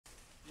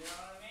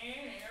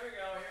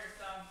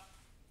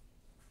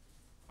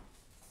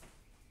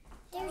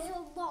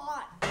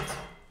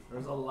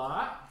a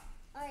lot.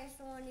 I just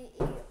want to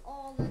eat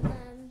all of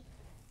them.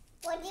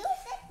 Would you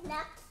sit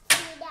next to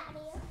me,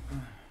 Daddy?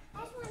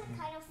 I just want to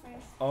cut it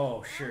first.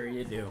 Oh, sure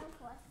you do.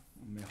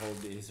 Let me hold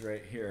these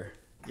right here.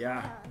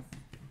 Yeah.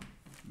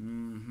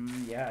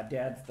 Yeah,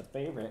 Dad's the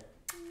favorite.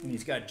 And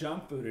he's got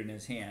junk food in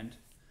his hand.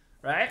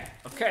 Right?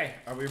 Okay,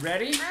 are we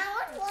ready?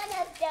 I want one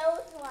of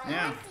those ones.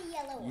 Yeah. I want the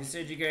yellow one. You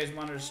said you guys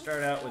wanted to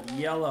start out with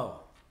yellow.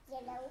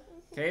 Yellow.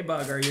 Okay,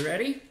 Bug, are you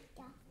ready?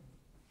 Yeah.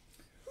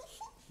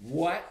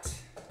 What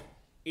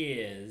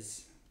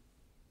is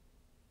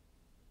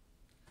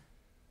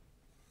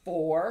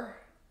 4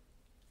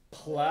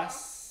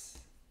 plus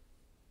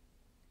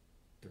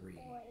 3? 3.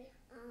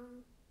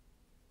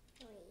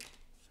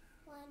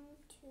 1,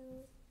 2,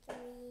 3,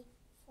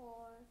 4,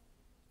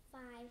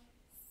 5,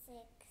 6,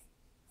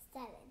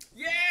 7.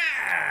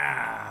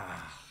 Yeah!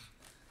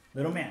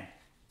 Little man.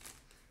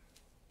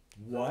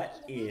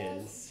 What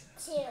is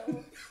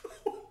 2.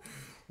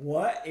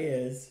 what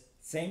is,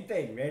 same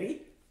thing,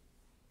 ready?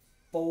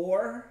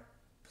 4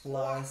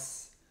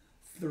 plus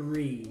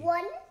 3.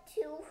 1,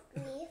 2,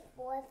 3,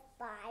 4,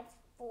 5,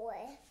 4.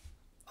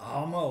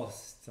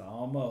 Almost,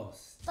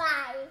 almost. 5.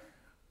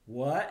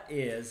 What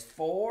is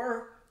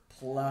 4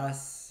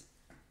 plus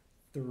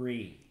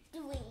 3?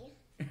 3.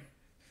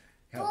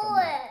 Help 4. him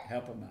out.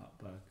 Help him out,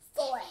 Bug.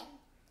 4.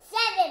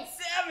 7.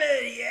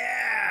 7,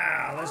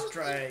 yeah! Let's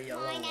try a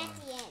yellow mine one. at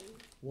the end.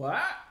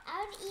 What?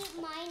 I would eat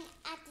mine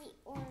at the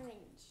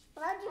orange.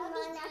 I would eat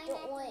mine at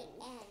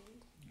the end.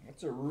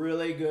 That's a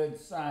really good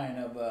sign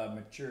of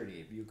maturity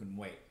if you can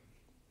wait.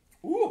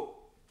 Ooh!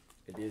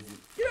 It is.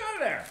 Get out of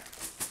there!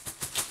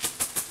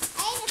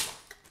 I have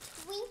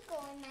a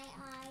twinkle in my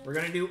eye. We're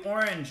going to do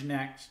orange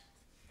next.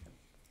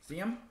 See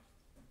him?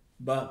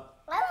 Bug.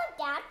 I want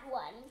that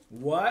one.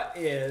 What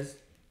is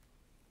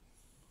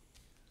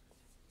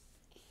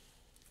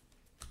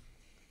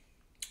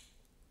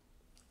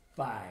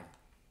 5?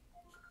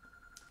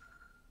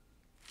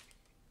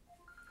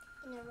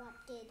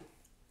 Interrupted.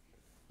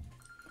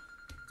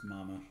 It's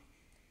Mama.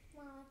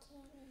 Mama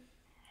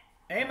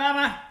can't. Hey,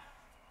 Mama!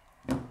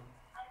 I'm on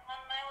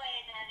my way,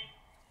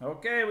 Daddy.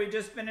 Okay, we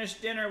just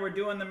finished dinner. We're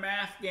doing the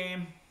math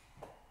game.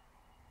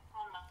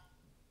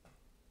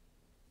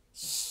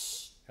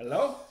 Shh.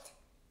 Hello? What?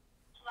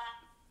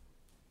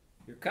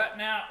 You're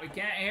cutting out. We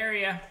can't hear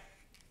you.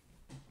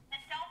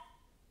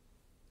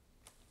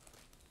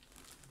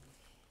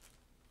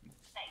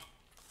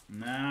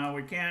 No,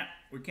 we can't.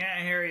 We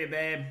can't hear you,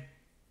 babe.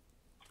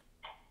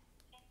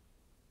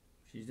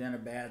 She's in a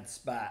bad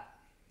spot.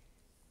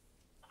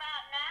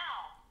 About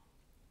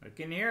now. I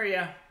can hear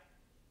you.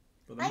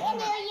 For the I moment.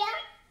 can hear you.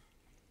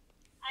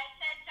 I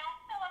said don't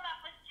fill them up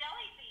with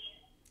jelly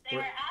beans. They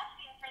were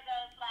asking for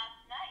those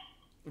last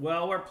night.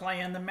 Well, we're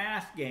playing the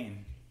math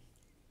game.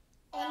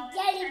 And Well,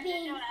 jelly it turned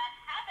into bean. a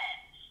habit.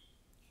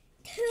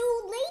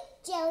 Too late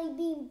jelly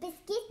bean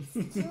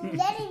biscuits. Too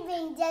late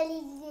bean jelly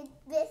bean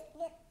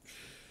biscuits.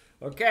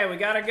 Okay, we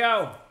gotta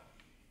go.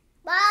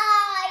 Bye.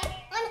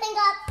 Hang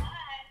up.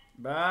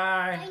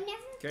 Bye. I never.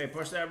 Okay,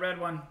 push that red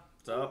one.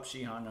 It's up.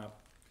 She hung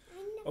up. I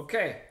never.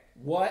 Okay,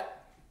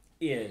 what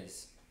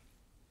is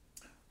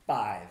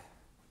 5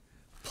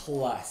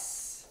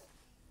 plus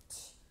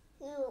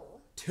 2.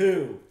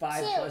 2?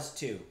 5 Two. plus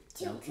 2.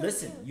 Two, Now, two,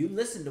 listen. two. You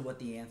listen to what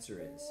the answer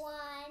is. 1,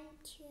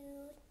 2,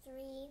 3,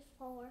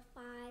 4,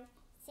 5,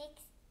 6,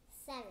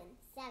 7.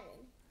 7.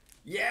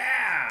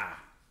 Yeah!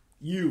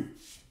 You.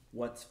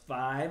 What's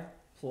 5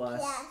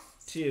 plus Yes.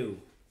 2?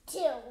 2.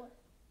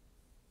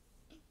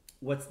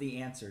 What's the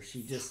answer?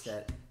 She just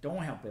said,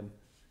 don't help him.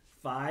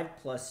 5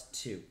 plus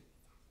 2.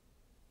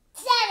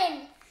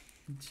 7.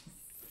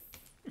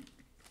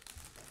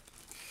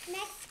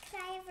 Next,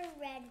 can I have a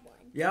red one?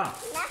 Yeah.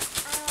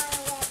 Next, I want a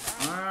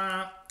red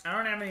one. I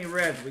don't have any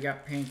reds. We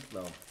got pink,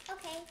 though.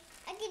 Okay,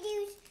 I could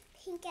use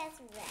pink as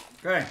red.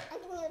 Okay. I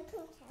can use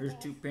pink as Here's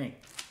red. 2 pink.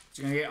 It's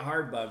going to get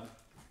hard, Bug.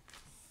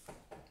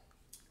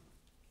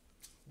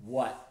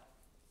 What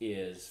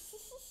is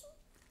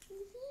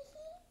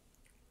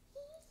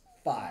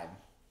 5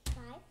 5.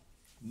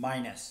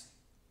 minus?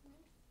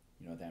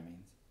 You know what that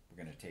means?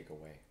 We're going to take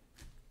away.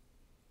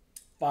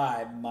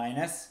 5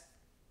 minus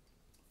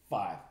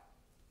 5.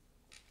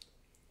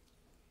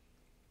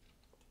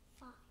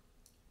 5.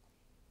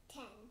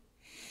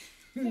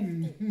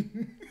 10.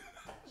 50.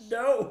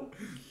 No.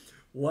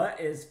 What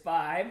is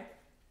 5?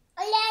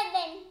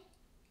 11.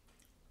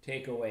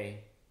 Take away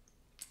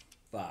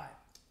 5.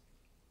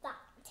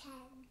 10.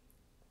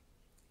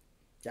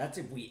 That's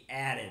if we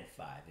added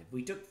 5. If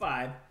we took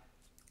 5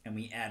 and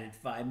we added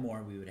 5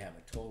 more, we would have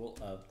a total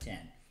of 10.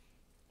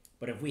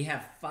 But if we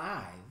have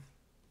 5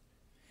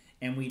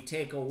 and we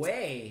take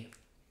away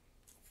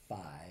 5,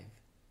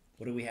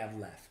 what do we have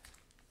left?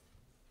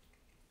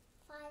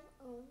 5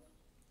 only.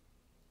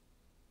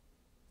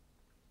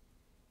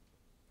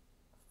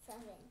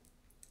 7.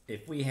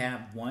 If we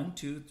have 1,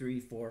 2, 3,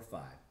 4,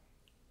 5,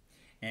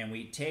 and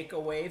we take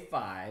away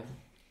 5,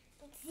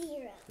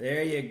 0.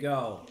 there you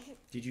go.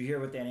 Did you hear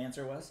what that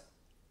answer was?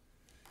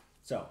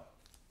 So,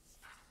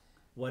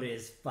 what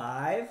is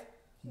 5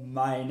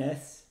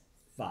 minus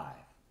 5?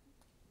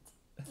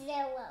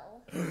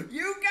 0.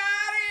 You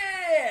got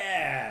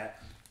it!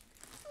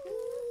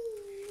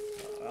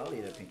 I'll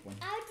eat a pink one.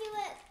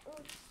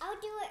 I'll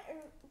do a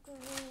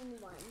green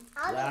one.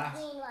 I'll Last.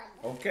 do a green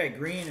one. Okay,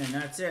 green, and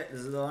that's it.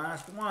 This is the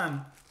last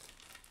one.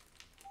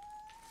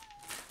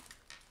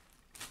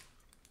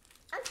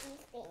 I'm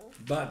eating.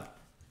 Bud,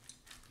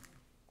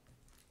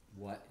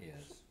 what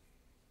is?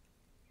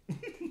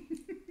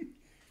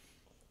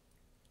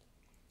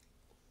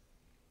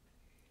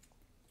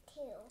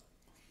 2.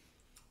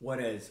 What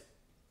is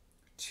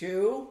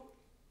 2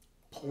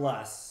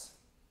 plus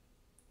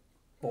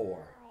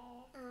 4?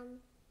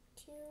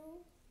 2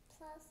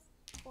 plus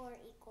 4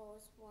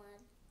 equals 1,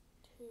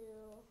 2,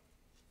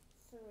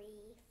 3,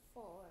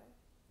 4,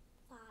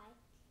 5.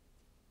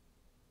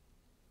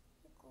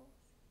 Equals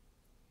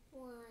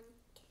 1,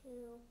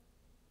 2,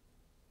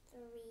 3,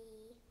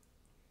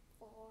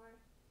 4,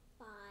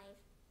 5,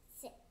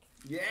 6.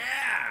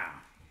 Yeah!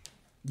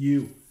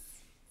 You.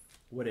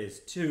 What is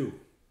 2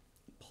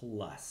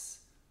 plus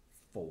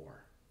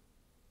 4?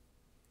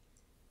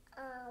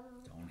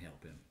 Don't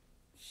help him.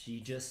 She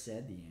just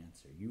said the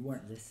answer. You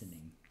weren't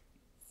listening.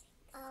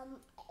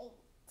 8.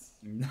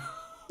 No.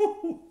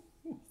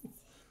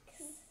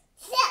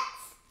 6.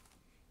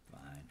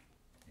 Fine.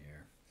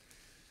 Here.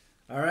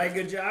 All right,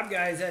 good job,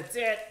 guys. That's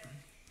it.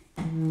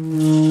 I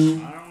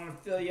don't want to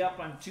fill you up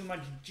on too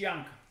much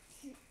junk.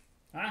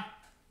 Huh?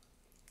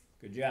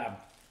 Good job.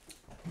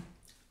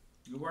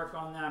 You work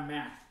on that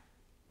math.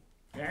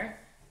 Okay?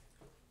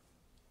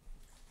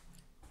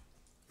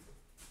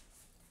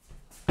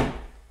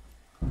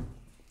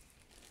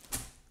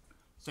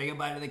 Say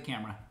goodbye to the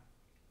camera.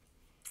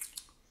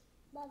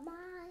 Bye-bye.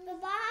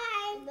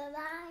 Bye-bye.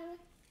 Bye-bye.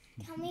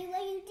 Tell me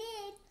what you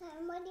did.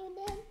 Tell me what you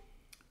did.